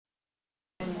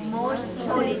most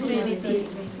holy Trinity,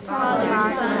 Father,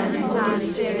 Son, and Holy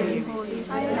Spirit,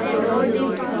 and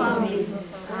Lord family,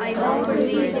 I offer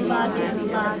thee the body and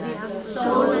blood,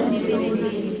 soul and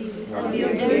divinity of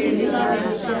your dearly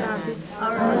beloved Son,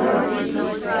 our Lord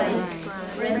Jesus Christ,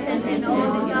 present in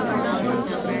all the tabernacles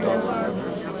of the world,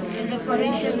 in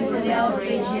reparation for the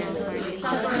outrages,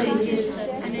 sacrileges,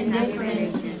 and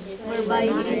indifference, whereby he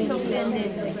is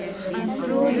offended, and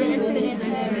through the infinite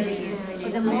merits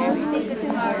of the most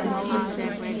sacred heart of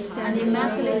Jesus and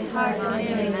immaculate heart of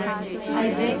Mary,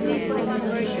 I beg thee for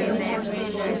conversion for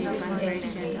sinners.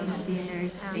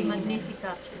 The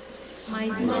Magnificat. My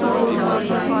soul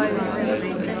glorifies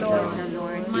the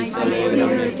Lord. My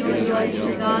spirit rejoices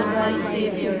in God my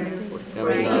Savior.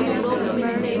 For he has looked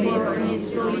with favor on his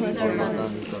holy servant.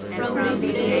 From this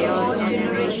day all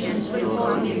generations will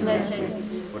call me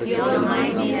blessed. The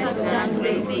Almighty has done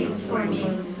great things for me,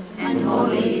 and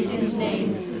holy is his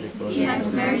name. He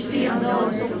has mercy on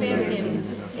those who fear him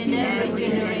in every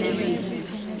generation.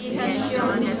 He has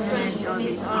shown the strength of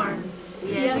his arm.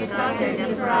 He has scattered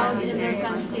the proud in their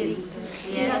conceits.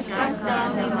 He has cast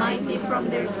down the mighty from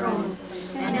their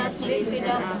thrones, and has lifted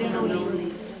up the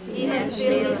lowly. He has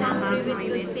filled the hungry with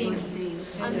good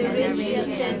things, and the rich he has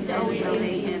sent away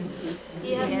empty.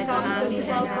 He has come to the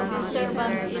help of his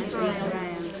servant Israel,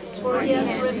 for he has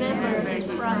remembered his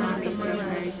promise of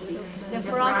mercy, the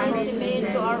promise he made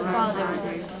to our fathers,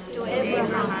 to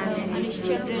Abraham and his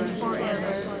children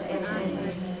forever.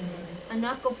 Amen. An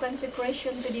act of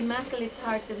consecration to the Immaculate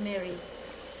Heart of Mary,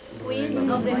 Queen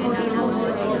of the Holy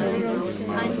Rose,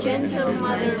 and gentle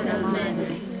Mother of men,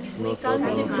 we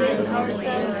consecrate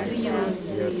ourselves to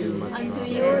you, and to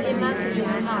your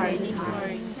Immaculate Heart,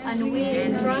 and we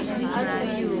entrust unto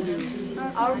you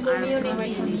our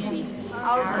community,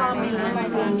 our family,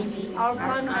 our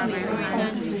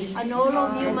country, and all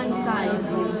of humankind.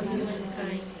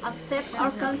 Accept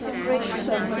our consecration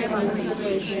and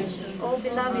renunciation, O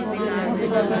beloved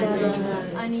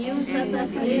Mother, and use us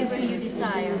as ever you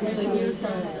desire,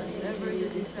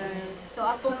 to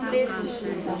accomplish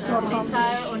your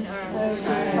desire on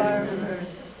earth.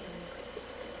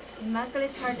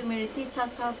 Immaculate Heart of Mary, teach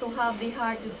us how to have the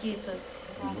heart of Jesus.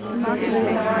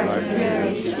 Immaculate Heart of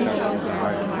Mary, teach us the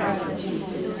heart of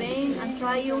Jesus. To reign and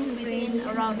triumph within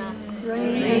around us.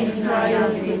 Reign and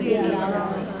triumph within around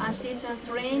us. As it has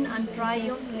reigned and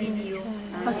triumphed in you.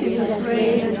 As it has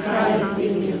reigned and triumphed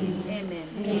in you. Amen.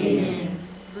 Amen.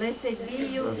 Blessed be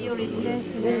your purity.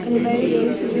 And may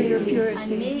you to be your purity. And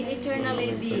may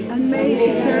eternally be. And may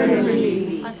eternally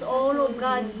be. As all of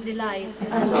God's delight.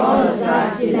 As all of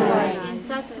God's delight. In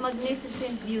such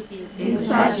magnificent beauty. In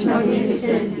such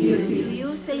magnificent beauty. To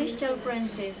you, celestial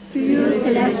princess. To you,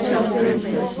 celestial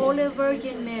princess. O Holy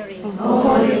Virgin Mary. O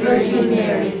Holy Virgin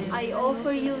Mary. I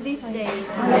offer you this day.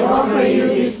 I offer you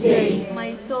this day.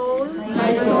 My soul.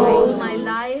 My soul. My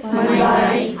life. My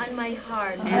life. And my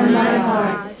heart. And my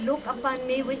heart. Look upon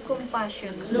me with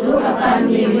compassion. Look upon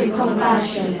me with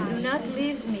compassion. Do not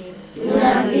leave me. Do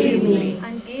not leave me.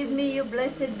 And give me your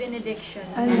blessed benediction.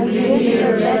 And give me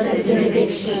your blessed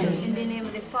benediction. In the name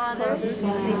of the Father, and of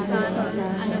the Son,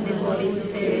 and of the Holy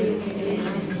Spirit. Amen.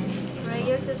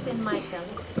 Prayer to Saint Michael.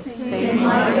 Saint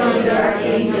Michael, the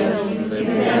Archangel,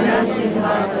 defend us in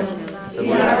battle.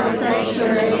 Be our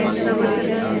protection against the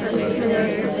wickedness and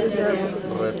snares of the devil.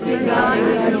 May God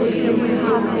rebuke him, we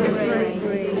humbly pray.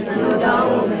 And thou,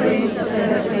 O Prince of the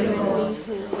heavenly host,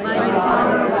 by the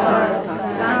power of God,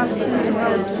 cast into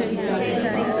hell Satan,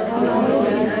 along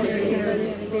with thy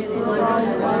spirits, who are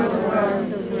all the world,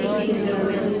 seeking the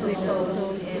will of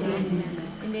souls. Amen.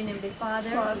 In the name of the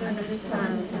Father, and of the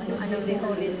Son, and of the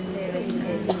Holy Spirit.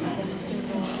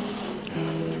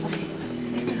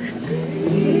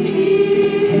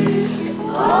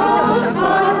 Of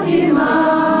Fatima,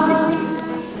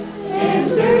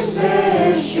 intercession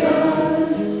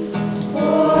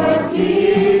for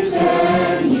peace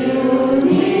and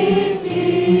unity.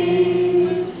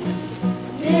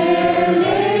 Dear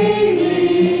Lady,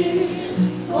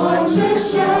 watch us,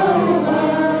 show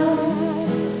us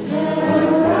the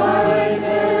bright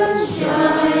and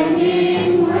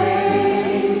shining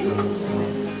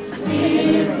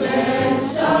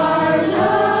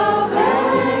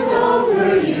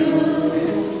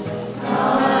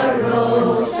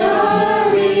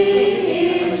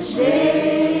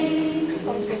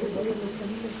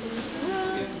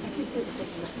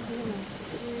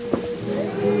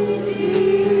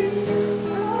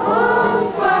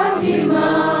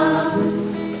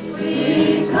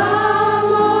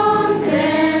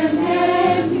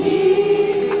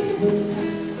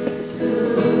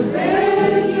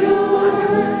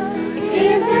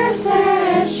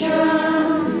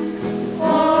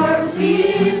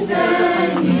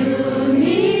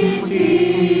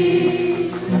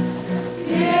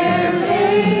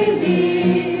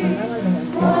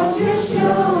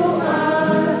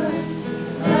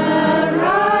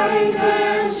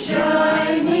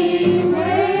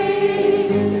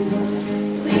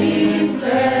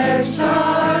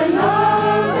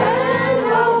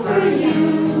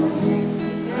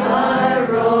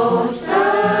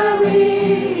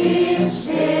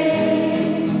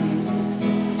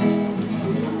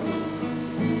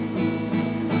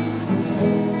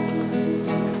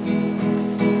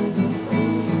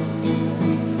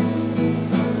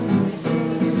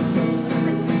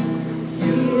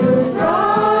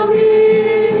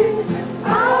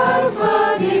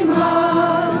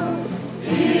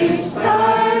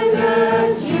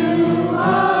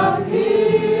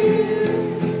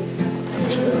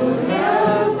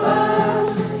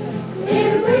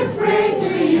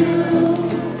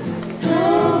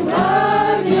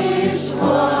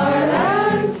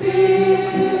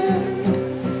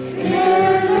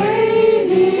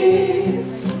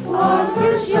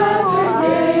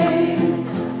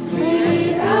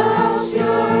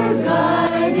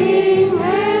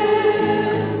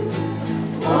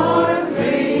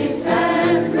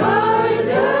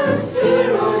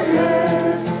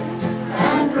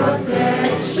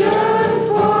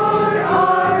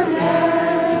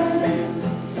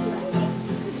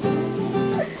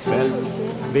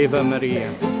Viva María.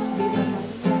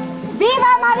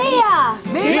 ¡Viva María!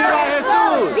 ¡Viva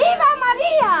Jesús! ¡Viva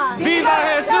María! ¡Viva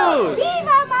Jesús!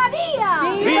 ¡Viva María!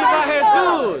 ¡Viva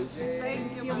Jesús!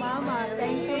 Thank you, Mama.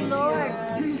 Thank you, Lord.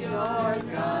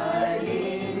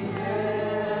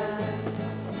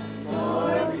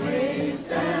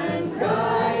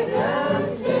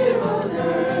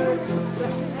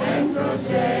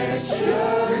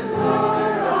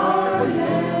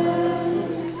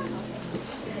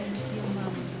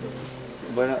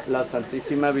 Bueno, la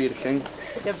Santísima Virgen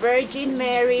The Virgin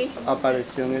Mary,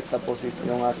 apareció en esta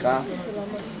posición acá.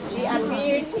 she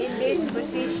appeared in this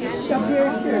position.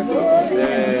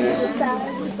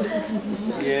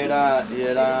 Y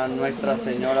era Nuestra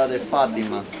Señora de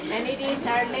Fátima. And it is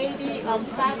Our Lady of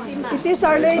Fatima. It is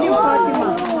Our Lady of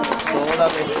Fatima. Toda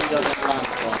vestida de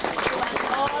blanco.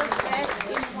 All dressed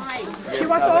in white. Y She el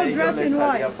was all cabello dressed le in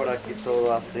salía white. por aquí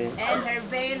todo así. And her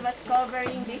veil was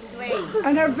covering this way.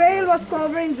 And her veil was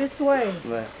covering this way.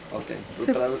 Bueno, ok, tú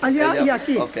traduces Allá ella- y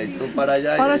aquí. Ok, tú para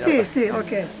allá y Ahora ella sí, para- sí,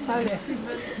 ok. Vale.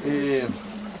 Y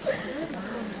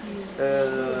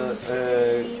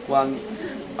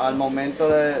al momento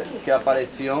de que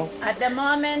apareció, At the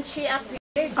moment she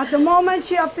appeared, At the moment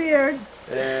she appeared,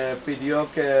 pidió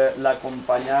que la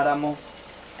acompañáramos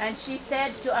and she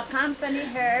said to accompany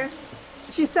her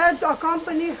she said to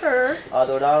accompany her a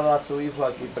adorar a su Hijo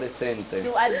aquí presente.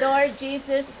 to adore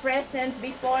Jesus present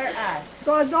before us.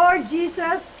 to adore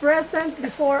Jesus present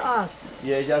before us.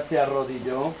 Y ella se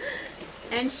arrodilló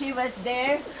And she was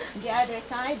there, the other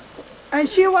side, And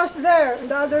she was there on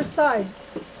the other side.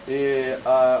 y,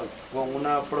 con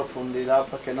una profundidad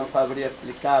que no sabría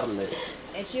explicarle.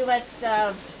 and she was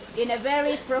in a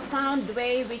very profound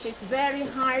way, which is very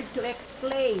hard to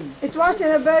explain. It was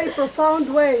in a very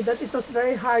profound way that it was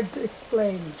very hard to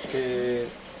explain.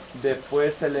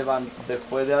 Después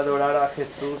después de adorar a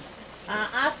Jesús,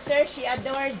 After she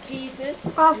adored Jesus,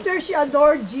 After she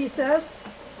adored Jesus,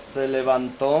 se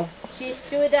levantó she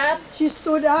stood up, she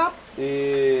stood up,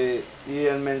 y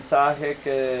el mensaje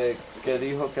que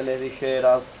dijo que le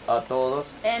dijera a todos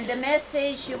and the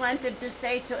message she wanted to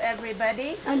say to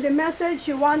everybody, and the message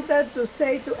she wanted to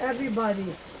say to everybody.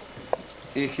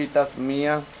 hijitas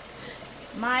mías,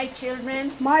 my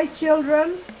children, My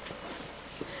children,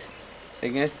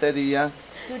 en este día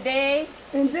today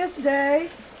in this day,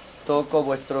 toco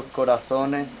vuestros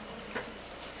corazones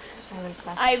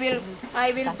I will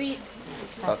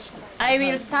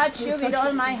touch you with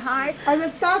all my heart, I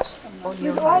will touch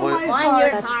with all my on your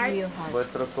heart heart,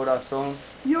 vuestro corazón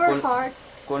your con- heart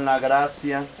con la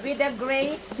gracia with the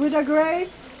grace, with a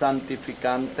grace,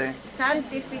 santificante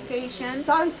sanctification,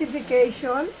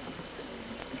 sanctification,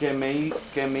 que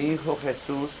mi Hijo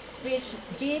Jesús which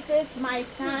Jesus, my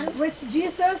son, which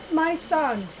Jesus, my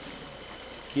son,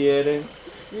 quiere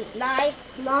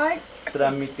likes likes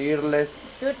transmitirles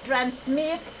to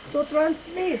transmit to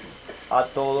transmit a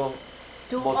todos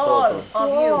to all vosotros. to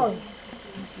of all. you.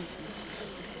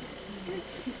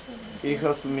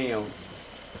 Hijos míos,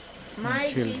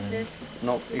 My Jesus,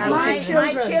 no, hijos, My my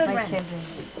children. children,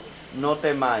 no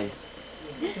temáis,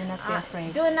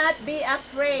 do not be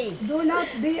afraid. Do not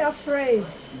be afraid.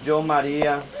 yo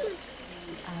María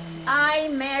I,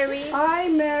 Mary, I,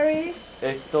 Mary,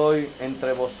 estoy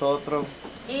entre vosotros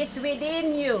is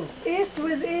within you, is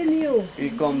within you, y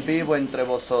convivo entre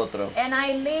vosotros. and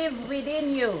I live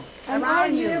within you, and I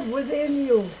around you. live within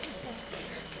you.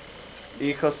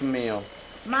 Hijos míos,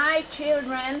 My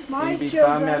children, My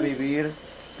invitadme a children, vivir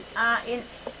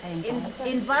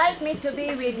invite me to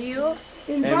be with you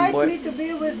invite En me to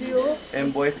be with you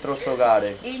en vuestros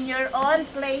hogares. in your own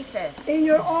places, in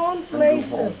your own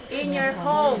places, in your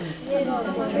homes, in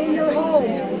your home.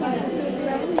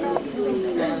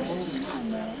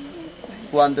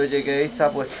 Cuando lleguéis a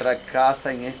vuestra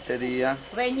casa en este día,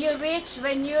 when you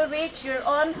reach your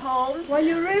own homes, When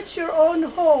you reach your own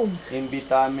home,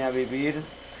 invitadme a vivir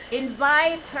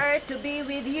invite her to be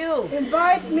with you,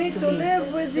 invite me to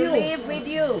live with to you, live with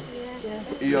you,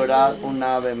 y orad un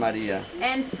Ave María.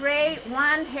 and pray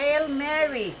one Hail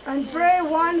Mary. and pray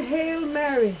one Hail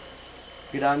Mary.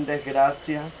 Grandes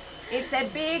gracias It's a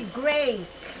big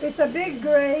grace It's a big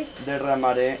grace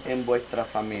derramaré en vuestra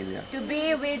familia. to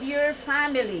be with your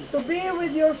family. to be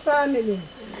with your family.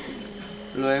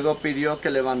 Luego pidió que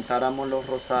levantáramos los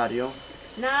rosarios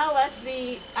Now, as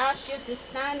we ask you to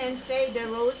stand and say the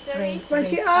rosary, When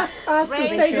she asked us to Raise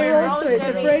say the your rosary, to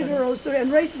rosary. pray the rosary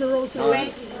and raise the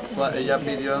rosary. Ella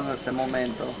pidió en ese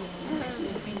momento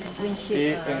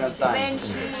y en el time. when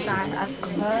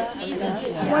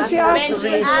When she asked to she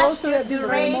pray the asked rosary you at the to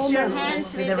right raise your moment,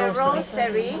 hands with the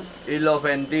rosary, Y los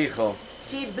bendijo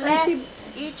she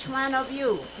blessed each one of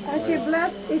you. And she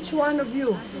blessed each one of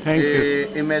you. Thank you.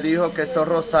 Y me dijo que esos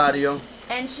rosarios,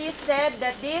 And she said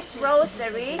that this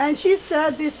rosary, And she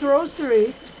said this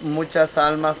rosary, muchas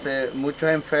almas, muchos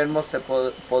enfermos se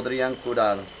podrían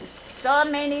curar. so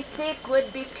many sick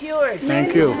would be cured.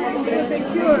 Thank you. will be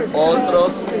cured.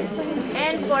 Otros,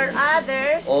 And for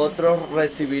others,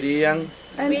 recibirían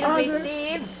And will others,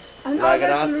 receive and la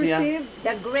others will gracia receive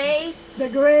the grace the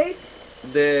grace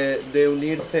de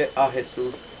unirse a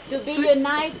Jesús to be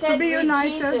united to be with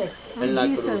united Jesus en la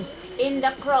with cruz. Jesus in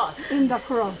the cross. in the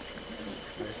cross.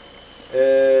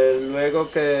 Luego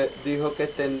que dijo que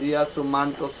extendía su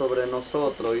manto sobre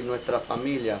nosotros y nuestra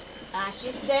familia.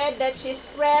 She said that she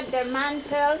spread the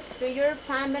mantle to your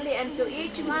family and to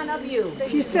each one of you.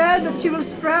 She said that she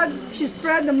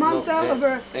spread the mantle No, of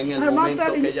her en el mantle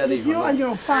momento que ella with dijo, you no. and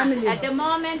your family. At the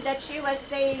moment that she was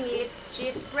saying it, she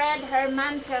spread her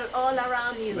mantle all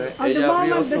around you. Ve, At the ella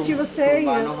abrió moment that she was saying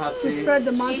manos it, she así, spread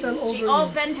the She mantle she over you.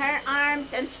 opened her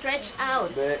arms and stretched out.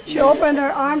 ve, She opened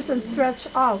her arms and stretched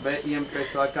out. ve, y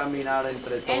empezó a caminar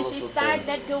entre And todos she ustedes.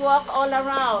 started to walk all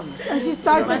around. And she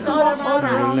started was to all walk all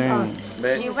around around us. us.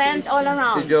 Ve, She went all y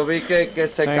around. yo vi que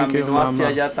se Thank you, caminó hacia Mama.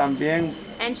 allá también.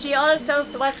 And she also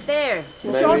was there, She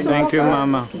also Thank you, walked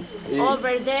Mama. Y,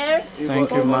 over there, y Thank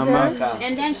volvió you, Mama. acá.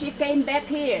 and then she came back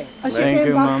here. And she Thank came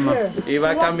you, back Mama. here. Iba She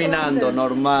walked caminando around there.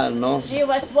 normal, ¿no? She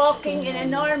was walking in a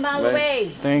normal Ve. way.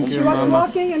 Thank She you, was Mama.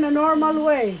 walking in a normal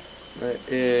way.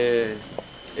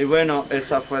 Y bueno,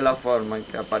 esa fue la forma en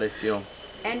que apareció.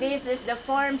 And this is the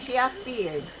form she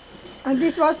appeared. And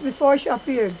this was before she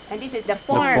appeared. And this is the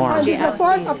form, form. And she this is the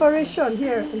fourth appeared. apparition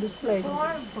here in this place.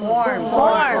 Form.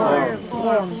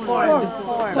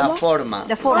 La forma.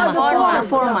 The form.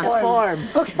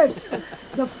 Okay,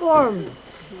 the form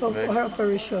of her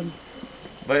apparition.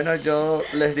 Bueno, yo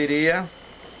les diría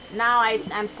Now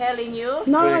I'm telling you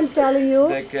Now I'm telling you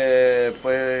de que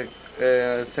pues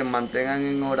se mantengan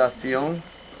en oración,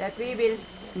 that we will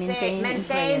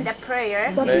maintain the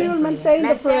prayer. that we will maintain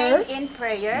the prayer. Maintain in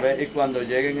prayer. ve, y cuando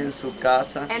lleguen en su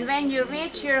casa, And when you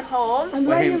reach your home, And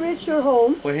when you reach your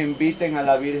home, pues inviten a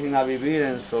la Virgen a vivir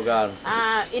en su hogar,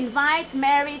 invite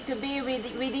Mary to be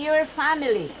with your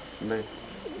family. ve,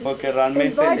 porque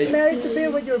realmente invite Mary to be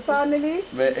with your family.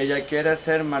 ve, ella quiere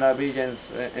hacer maravillas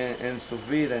en sus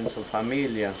vidas, en su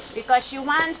familia. Because she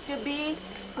wants to be,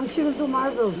 And she will do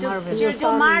marvels. she'll do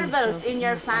marvels in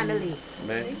your family.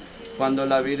 Ve. Cuando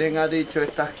la Virgen ha dicho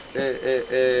estas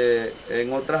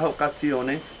en otras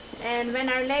ocasiones, And when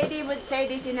Our Lady would say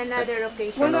this in another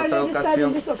occasion, When Our otra Lady said in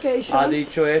ocasión, this ha occasion,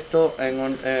 dicho esto en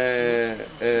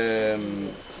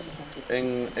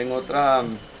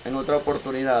otras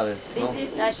oportunidades, ¿no?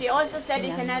 this is, she also said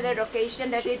this another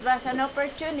occasion that it was an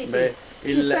opportunity. Ve,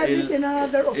 y, she la, said this in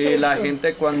another y la occasion.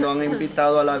 gente cuando han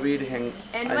invitado a la Virgen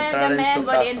And a when entrar the en men su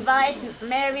would casa, invite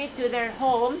Mary to their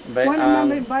homes, ve, When a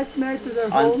member invites Mary to their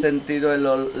han home, sentido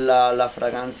la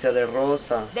fragancia de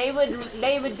rosa, they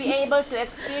would be able to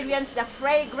experience the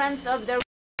fragrance of the roses.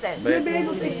 ve, you'll be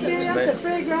able to experience Ve. the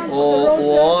fragrance O- of the u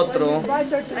roses otro. when you invite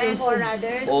her to their And for home.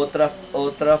 others,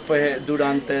 otras pues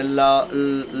durante la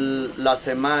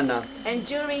semana and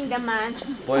during the month,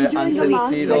 pues han during the month,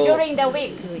 sentido during the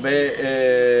week,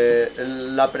 ve,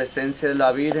 la presencia de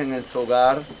la Virgen en su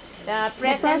hogar the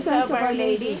presence of Our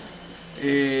Lady,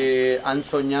 y han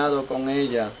soñado con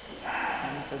ella,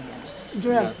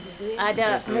 Dream.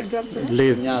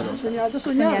 Live. soñado,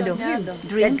 Soñado.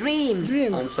 the dream.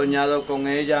 Dream. han soñado con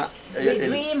ella We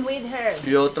dream with her.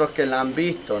 y otros que la han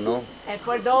visto, ¿no? And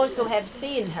for those who have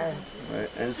seen her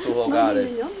En sus hogares.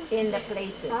 in the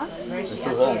places where she su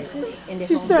home. appeared. In the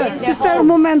Sister, un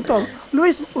momento.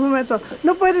 Luis, un momento.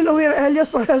 No pueden oír ellos,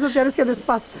 por eso tienes que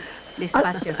Despacio.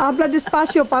 habla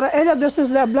despacio para ella, después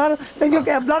de hablar, tengo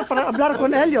que hablar para hablar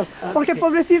con ellos, porque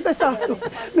pobrecita está,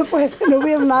 no puede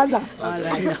oír nada.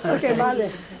 Ok, vale.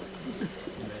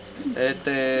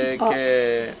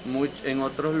 Que en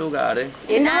otros lugares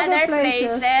In In other other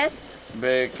places, places,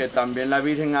 ve que también la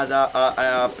Virgen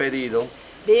ha pedido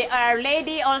Our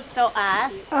Lady also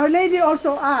asked Our Lady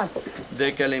also asked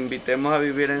de que le invitemos a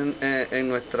vivir en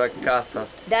nuestras casas.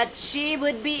 that she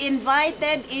would be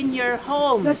invited in your that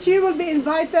homes. she will be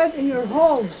invited in your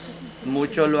home.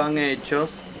 Muchos lo han hecho.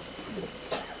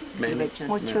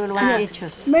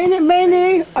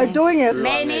 Many are doing it.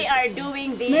 Many are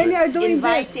doing this, Many are doing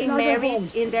this inviting in other Mary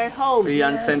homes. in their homes. Y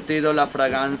han sentido la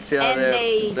fragancia And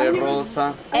they- de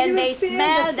rosa. And you they will feel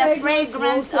smell the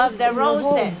fragrance of the in your home.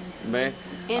 roses ¿Ve?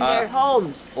 in their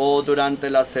homes. O durante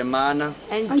la semana,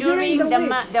 And And during during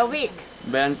the the week,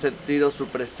 ve, han sentido su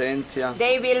presencia.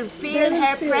 they will They feel will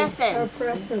her feel her presence.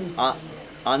 presence.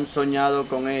 Han soñado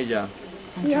con ella.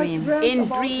 He has dreamt in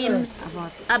about dreams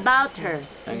about her.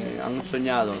 Han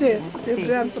soñado. her. Sí, he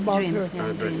dreamt about her.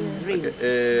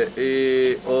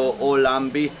 O la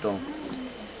han visto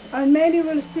And many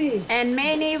will see And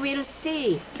many will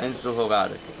see en sus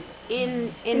hogares. in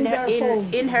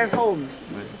her homes.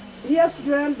 He has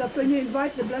dreamt that when you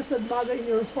invite the Blessed Mother in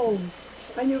your home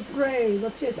and you pray,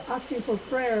 that she is asking for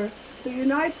prayer, to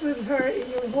unite with her in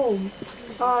your home,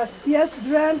 he has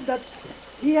dreamt that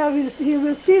he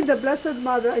will see the Blessed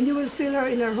Mother and you will feel her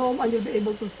in her home and you'll be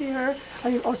able to see her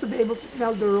and you'll also be able to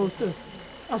smell the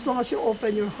roses. As long as you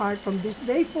open your heart from this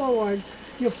day forward,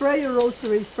 you pray your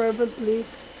rosary fervently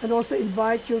and also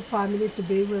invite your family to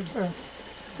be with her.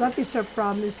 That is her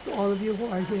promise to all of you who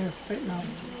are here right now.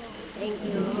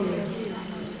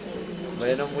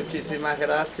 Bueno, muchísimas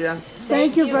gracias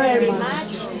Thank you very much.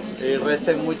 y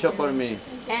recen mucho por mí.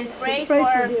 And pray Pray for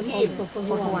for him him. also,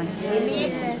 for Juan. He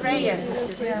needs prayer.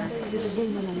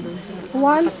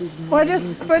 Juan,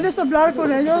 ¿puedes hablar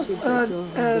con ellos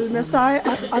el mensaje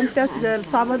antes del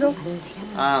sábado?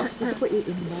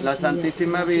 La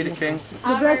Santísima Virgen,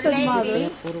 The Blessed Mother.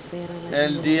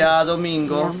 el día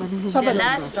domingo, The Sábado.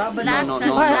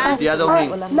 last día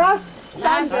domingo,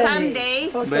 Last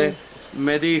Sunday,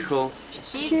 me dijo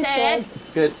she said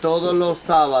que todos los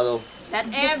sábados, that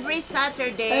every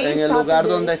Saturday en el lugar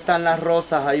donde están las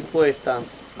rosas ahí puestas,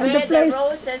 and the where the place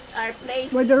roses are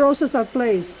placed, where the roses are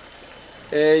placed,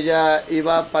 ella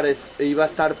iba a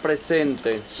estar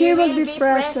presente she will be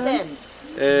present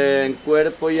en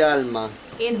cuerpo y alma,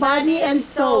 in body and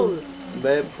soul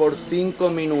por 5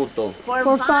 minutos,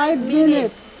 for 5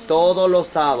 minutes, todos los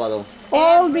sábados.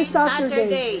 all every the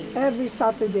Saturdays, every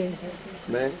Saturday.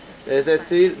 ¿Ve? Es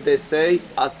decir, de 6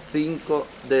 a 5,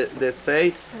 de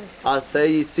 6 a 6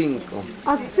 y 5.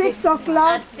 At 6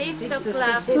 o'clock at 6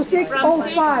 o'clock to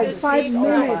 6:05, 5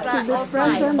 minutes, she will be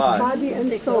present, Five. body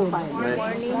and soul,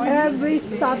 every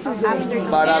Saturday.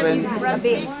 Para from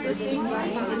 6 to 6 in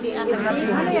the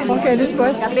afternoon. Okay,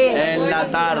 después. en la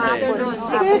tarde.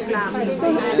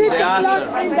 6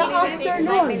 o'clock in the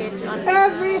afternoon,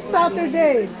 every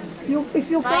Saturday. If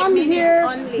you come minutes here,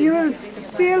 only. you will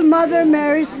feel Mother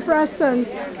Mary's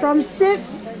presence from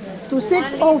 6 to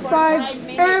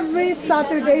 6:05 every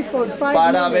Saturday for 5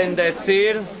 Para minutes.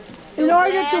 bendecir In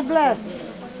order to bless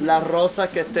las rosas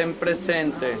que estén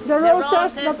presentes, the The roses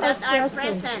roses that that are are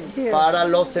present present here para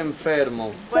los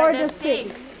enfermos. for the sick.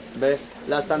 ¿Ve?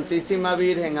 La Santísima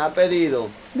Virgen ha pedido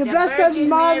The The Blessed Virgin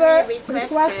Mother Mary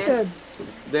requested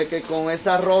de que con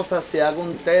esas rosas se haga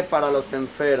un té para los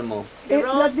enfermos.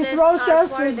 that these roses are roses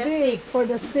for will the be sick. for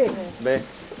the sick. ¿Ve?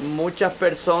 Muchas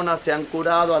personas se han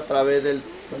curado a través del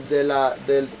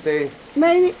té.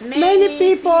 Many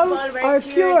people were are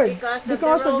cured because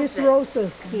because of of the these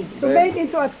roses. To Ve. make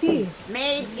into a tea.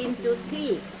 made into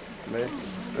tea. ¿Ve?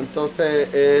 Entonces,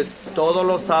 todos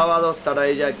los sábados estará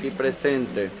ella aquí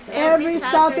presente, Every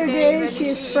Saturday when she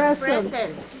is is present.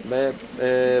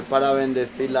 ¿ve? Para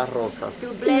bendecir las rosas. to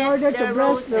In bless order the to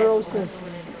bless the roses. roses.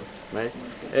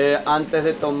 ¿Ve? Antes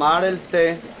de tomar el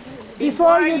té,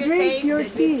 Before you drink your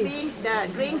tea,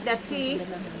 drink the tea,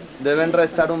 deben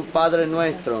rezar un Padre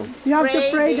Nuestro, you have to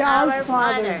pray the Our Our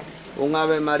Father. un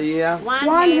Ave María, one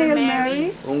One Hail Hail Mary,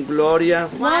 Mary, un Gloria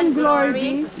one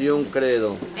Glory, y un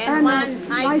Credo. and one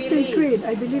I Nicene believe. Creed.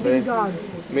 I believe in God.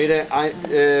 Mire,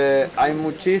 hay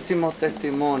muchísimos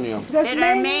testimonios, There's There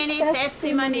are many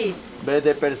testimonies ¿ve?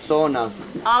 De personas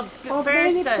of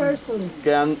many persons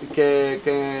persons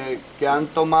que han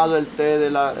tomado el té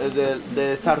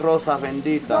de esas rosas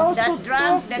benditas, that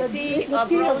drank the tea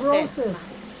of roses,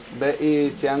 ¿ve? Y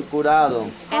se han curado,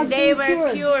 and they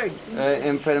were cured.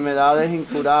 enfermedades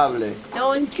incurables.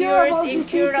 Those cures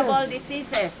incurable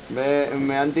diseases. ¿Ve?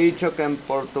 Me han dicho que en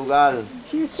Portugal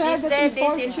She She said that said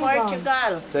this in in Portugal,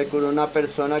 Portugal. se curó una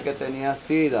persona que tenía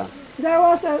SIDA. there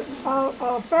was a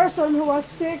person who was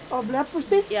sick of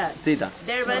leprosy. Yes. SIDA.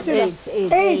 There was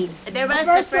AIDS. There was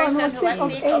a person who was sick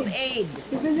of AIDS.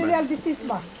 It's venereal disease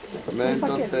ba? ¿Ve?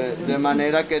 Entonces, de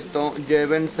manera que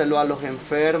llévenselo a los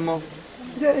enfermos,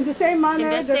 In the same manner In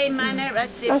the that- same manner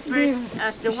as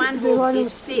the one the who one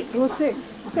is sick. who was sick.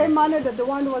 Same manner that the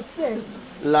one who was sick.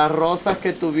 las rosas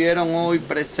que tuvieron hoy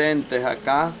presentes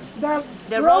acá,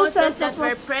 The roses that that were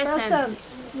was present,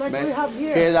 like ¿ve? we have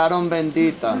here, Quedaron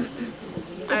benditas.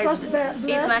 it was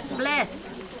It was blessed.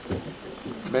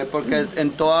 ¿Ve? Porque en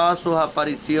todas sus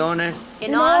apariciones,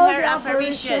 In all her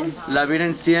apparitions, la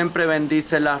Virgen siempre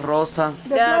bendice las rosas the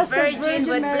the blessed Virgin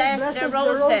would Mary bless blesses the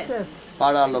roses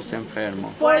para los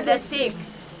enfermos. for the sick.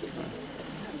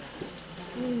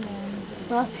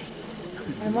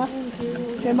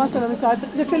 ¿Qué más en la mesa?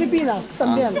 De Filipinas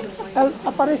también. Él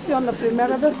apareció la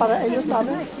primera vez, para ellos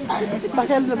saben.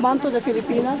 Bajé el manto de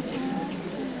Filipinas.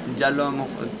 Ya lo hemos,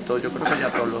 yo creo que ya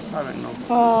todos lo saben,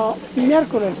 ¿no?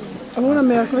 Miércoles. Alguna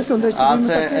miércoles donde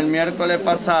estuvimos aquí. El miércoles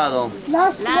pasado,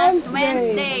 Last Last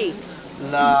Wednesday. Wednesday,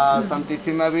 la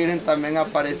Santísima Virgen también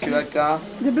apareció acá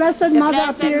The Blessed the Mother Blessed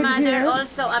appeared Mother here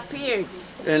also appeared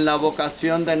en la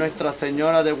vocación de Nuestra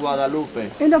Señora de Guadalupe.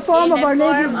 in the form in of the Our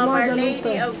Lady of form of Our Lady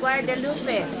Guadalupe. of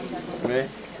Guadalupe.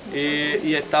 ¿Ve?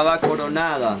 Y estaba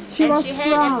coronada. She And was she had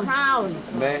a crowned. crown.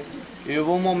 ¿Ve? Y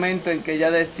hubo un momento en que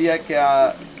ella decía que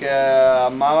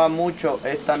amaba mucho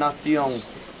esta nación.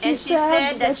 And she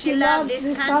said that she loved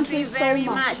this country very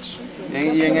much.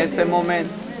 Y en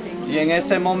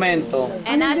ese momento,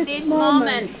 And at this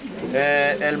moment,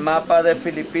 el mapa de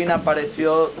Filipinas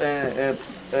apareció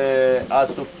a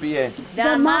sus pies.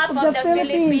 the map of the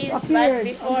Philippines was appeared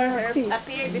before on her her, feet.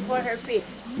 appeared before her feet.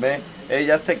 ¿Ve?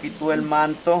 Ella se quitó el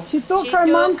manto, She took She her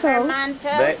took her mantle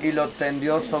mantle ¿ve? Y lo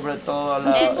tendió sobre toda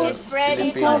la and she spread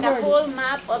it on the Filipinas. whole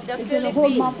map of the into the whole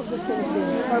map of Philippines. the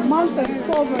Philippines. Her mantle is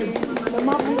covered the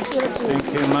map of the Philippines.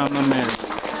 Thank you, Mama Mary.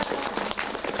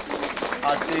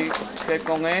 Así que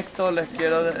con esto les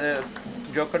quiero,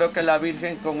 yo creo que la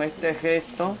Virgen con este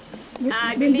gesto,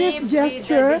 I With believe this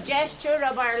gesture the gesture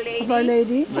of Our of Our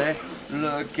Lady Lady,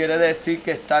 ¿ve? Quiere decir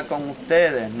que está con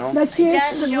ustedes, ¿no? that she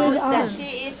just is shows with that us.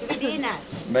 she is within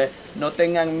us. ¿Ve? No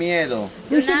tengan miedo,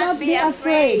 Do We should not not be be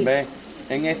afraid. afraid. ¿ve?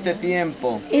 En este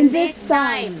tiempo In This this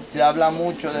time, time, se habla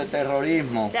mucho de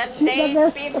terrorismo, that She- they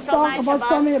let's speak so talk much about about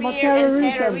something about fear and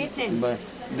terrorism. terrorism. ¿ve?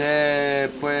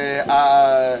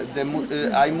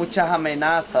 Hay muchas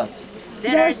amenazas,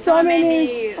 There there are are so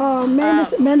many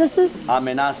menaces,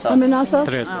 amenazas, amenazas.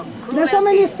 Threat. There are so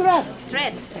many threats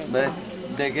threats ¿ve?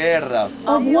 De guerras.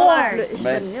 of wars.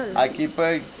 ¿Ve? Aquí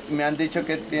pues me han dicho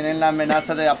que tienen la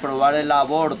amenaza de aprobar el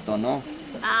aborto, ¿no?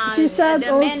 She said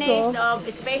The menace also of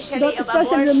especially of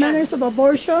especially the abortion. menace of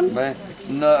abortion. ¿Ve?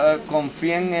 No,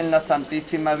 confíen en la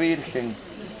Santísima Virgen,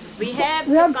 We have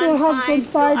We have to to have confide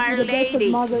to confide Our to the Blessed Lady.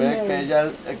 Mother ¿ve?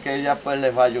 Mary. Que ella pues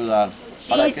les va a ayudar She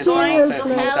para is que eso going no Will se, to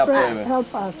no se help apruebe, us.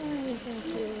 help us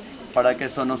para que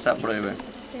eso no se apruebe.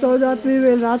 so that we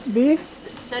will not be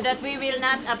So that we will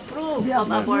not approve Yeah, of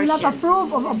we will not abortion.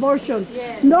 approve of abortion.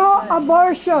 No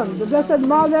abortion. The Blessed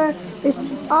Mother is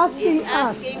asking Is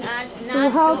us asking us to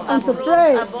not help to and to approve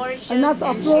pray abortion, and not to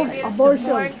and she approve will abortion.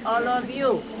 support all of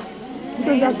you.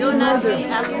 because that's Do not murder. be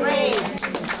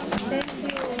afraid.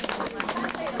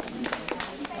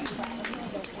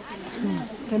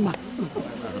 ¿Qué más?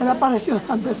 Él apareció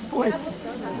después.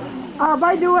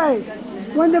 By the way,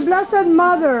 when the Blessed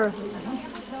Mother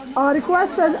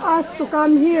requested us to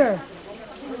come here,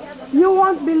 you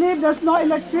won't believe there's no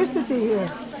electricity here.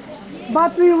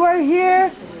 But we were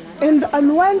here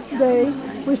on Wednesday.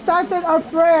 We started our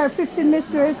prayer, 15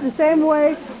 mysteries, the same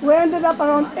way. We ended up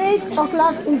around 8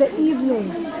 o'clock in the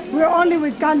evening. We were only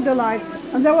with candlelight,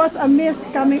 and there was a mist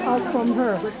coming out from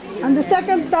her. And the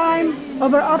second time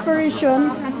of our operation,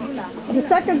 the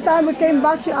second time we came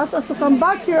back, she asked us to come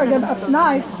back here again at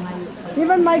night.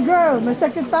 Even my girl, my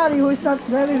secretary, who is not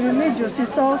very religious, she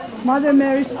saw Mother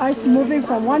Mary's eyes moving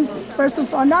from one person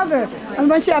to another. And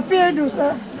when she appeared,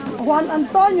 Juan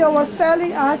Antonio was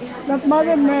telling us that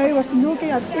Mother Mary was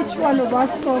looking at each one of us,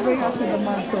 covering us with a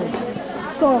mantle.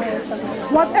 So,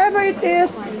 whatever it is,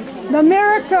 the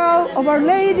miracle of Our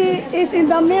Lady is in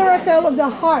the miracle of the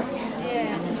heart.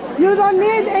 You don't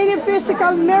need any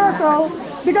physical miracle,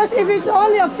 because if it's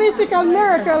only a physical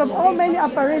miracle of all many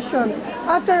apparitions,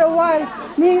 after a while,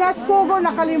 mingas pogo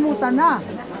nakalimutan na.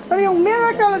 Pero yung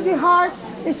miracle of the heart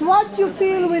is what you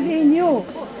feel within you.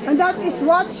 And that is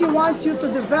what she wants you to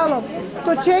develop,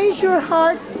 to change your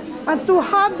heart and to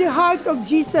have the heart of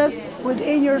Jesus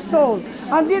within your soul.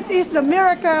 And it is the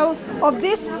miracle of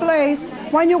this place.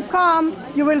 When you come,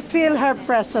 you will feel her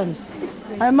presence.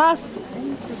 I must.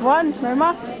 Juan, I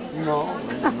must. No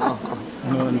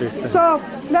understand. So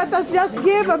let us just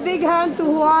give a big hand to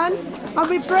Juan, and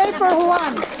we pray for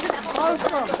Juan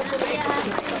also.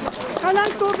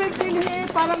 Kanang tubig din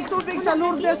parang tubig sa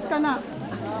Lourdes ka na.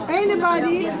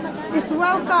 Anybody is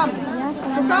welcome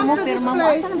to come to this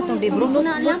place.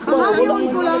 Mahayun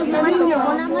ko lang sa ninyo.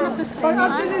 Pag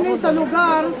after din sa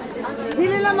lugar,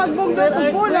 hindi lang magbugdot o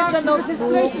bulak, because this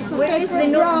place is a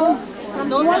sacred ground.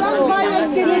 Walang bayad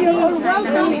sila, you're all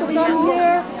welcome to come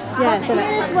here. But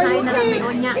please, when you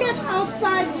eat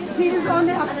outside, this is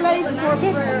only a place for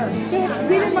prayer.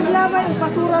 Bili maglabay o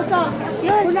basura sa.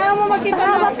 Kung na mo makita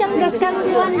na,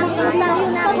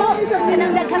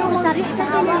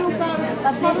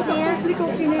 Para sa publiko,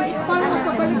 paano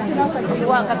magpabalik sila sa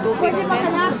Diwa ka tubig. Pwede ba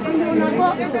kaya? Hindi na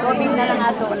po. Tubig na lang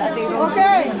ato.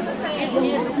 Okay.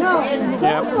 Now,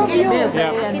 most of you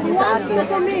wants to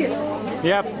commit.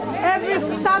 Yep. Every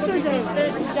Saturday.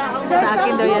 There's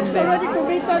some groups already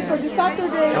committed for the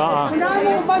Saturday. Unahan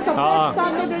mo ba sa fourth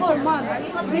Saturday per month?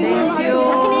 Thank you.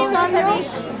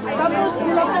 Tapos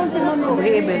nilapon si Manu.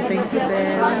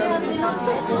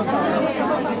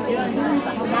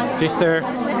 Sister,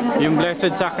 yung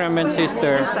Blessed Sacrament,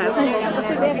 sister.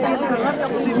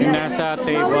 Yung nasa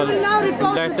table.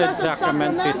 Yung Blessed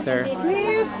Sacrament, sister.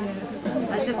 Please,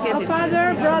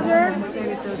 Father, brother,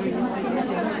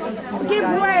 give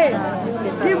way.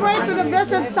 Give way to the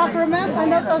Blessed Sacrament and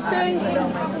let us sing.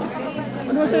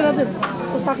 Ano say natin?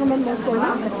 The Sacrament most holy.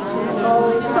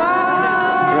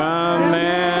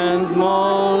 Sacrament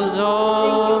most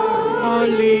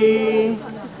holy,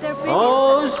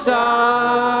 O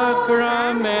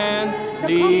Sacrament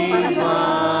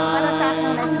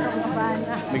divine.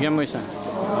 Bigyan mo isa.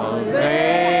 All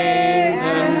praise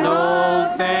and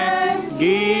all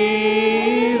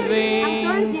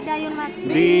thanksgiving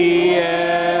be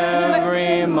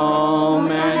every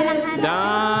moment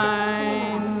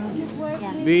thine.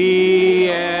 Be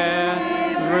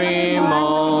every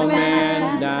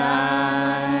moment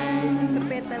thine.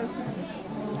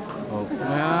 O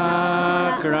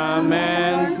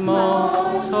Sacrament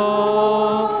most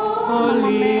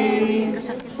holy,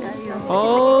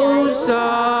 O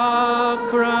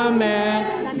Sacrament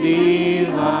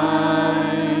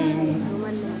divine.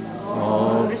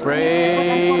 All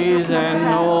praise and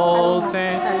all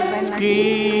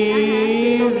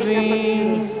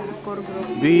thanksgiving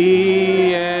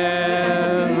be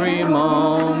every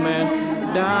moment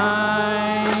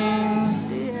thine.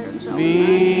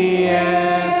 Be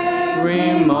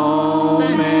every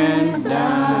moment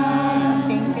thine.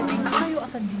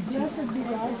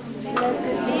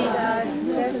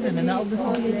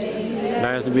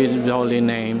 Blessed be His holy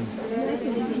name.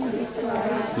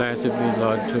 Blessed be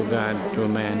Lord to God, to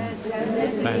man.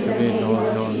 Blessed be Lord,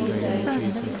 Lord, to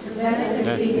Jesus. Blessed be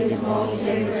the God,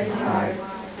 Jesus Christ.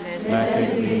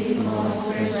 Blessed be His Lord,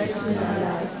 precious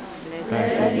God.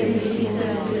 Blessed be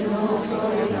His Lord,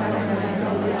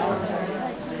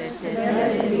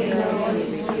 blessed be the Holy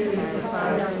Spirit,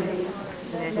 Father.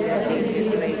 Blessed be the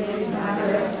great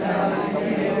Mother of God,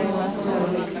 most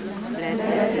holy.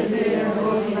 Blessed be the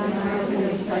Holy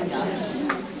Immaculate Conception.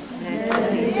 Blessed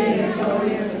be the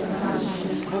glorious Assumption.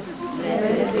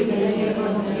 Blessed be the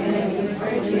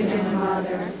Virgin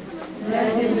Mother.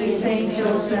 Blessed be Saint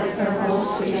Joseph, her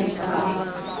most chaste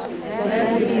spouse.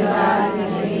 Blessed be God,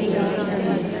 His angels and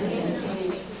His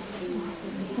saints.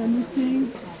 When we sing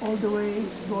all the way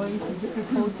going to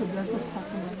propose the Blessed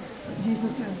Sacrament,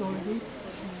 Jesus we adore thee,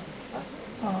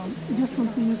 just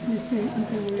continuously sing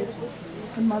until we reach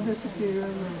the Mother Superior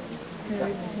will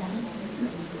carry the Juan.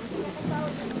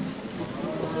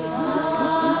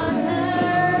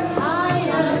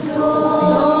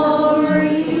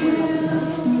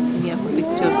 Hindi ako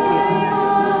picture cute.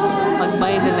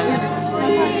 Magbay na lang.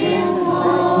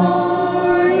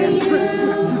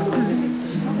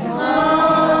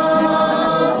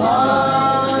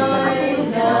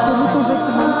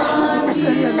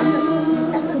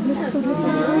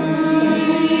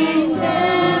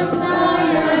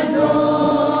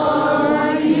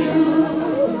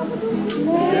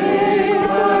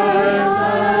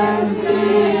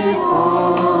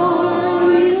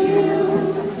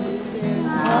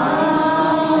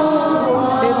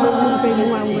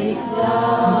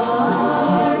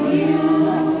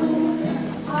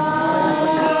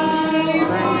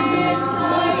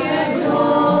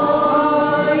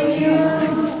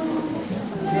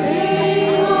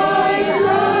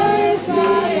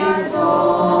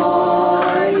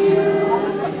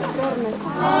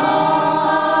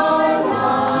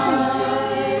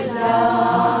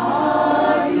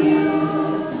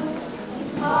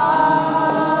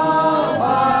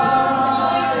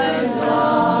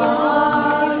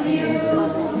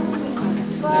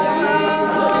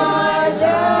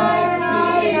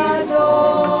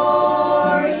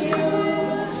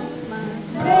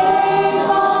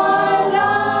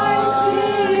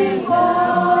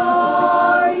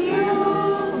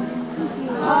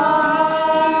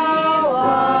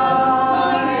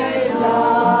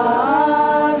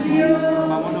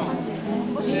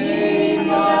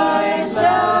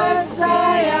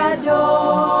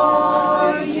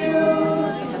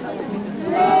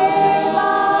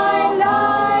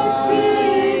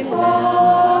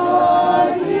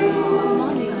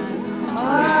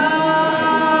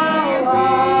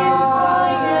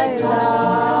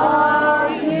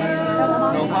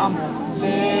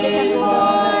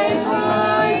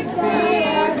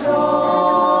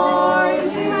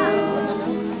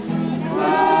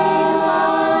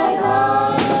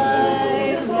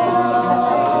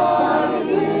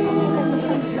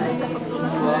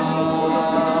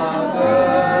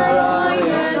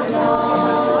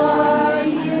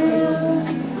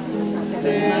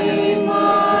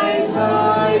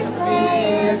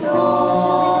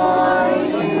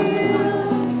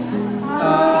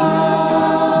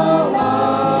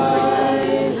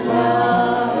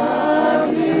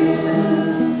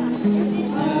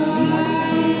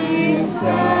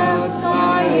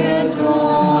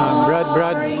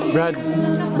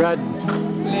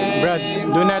 Brad,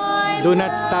 do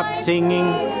not stop singing.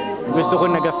 Gusto ko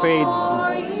naga-fade.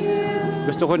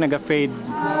 Gusto ko naga-fade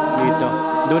dito.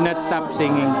 Do not stop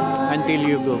singing until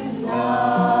you go.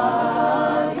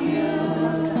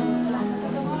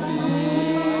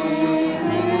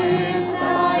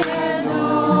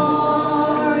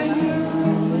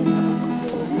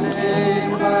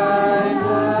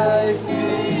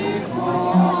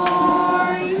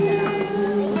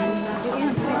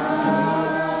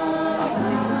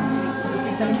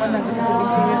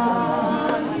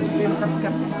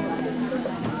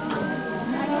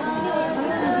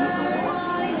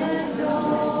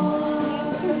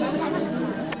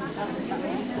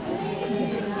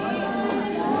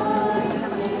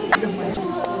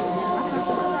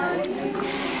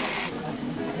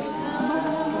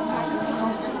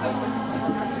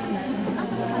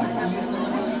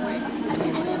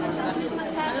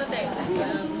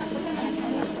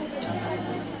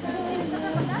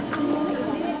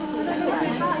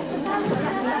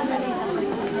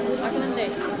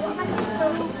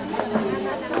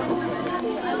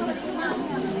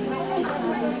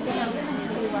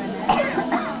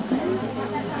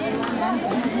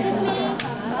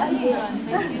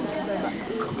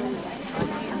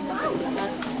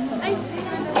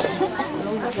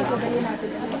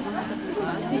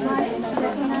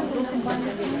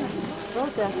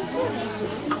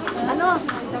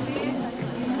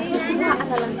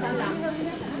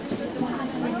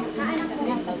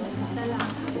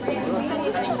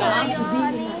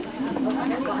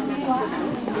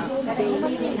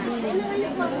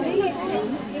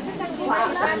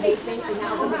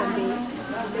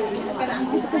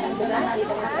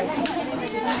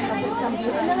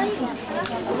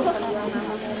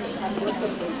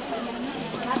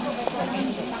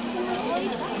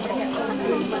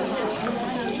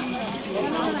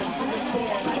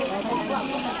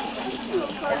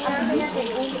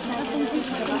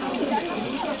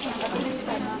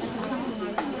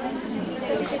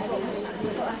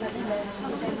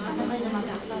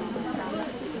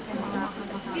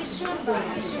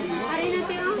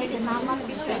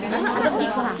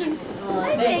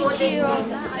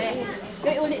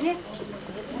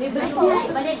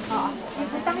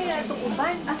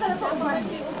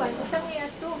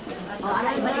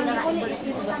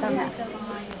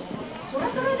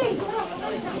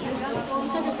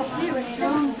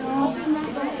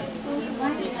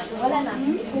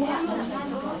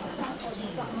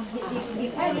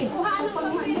 Kuha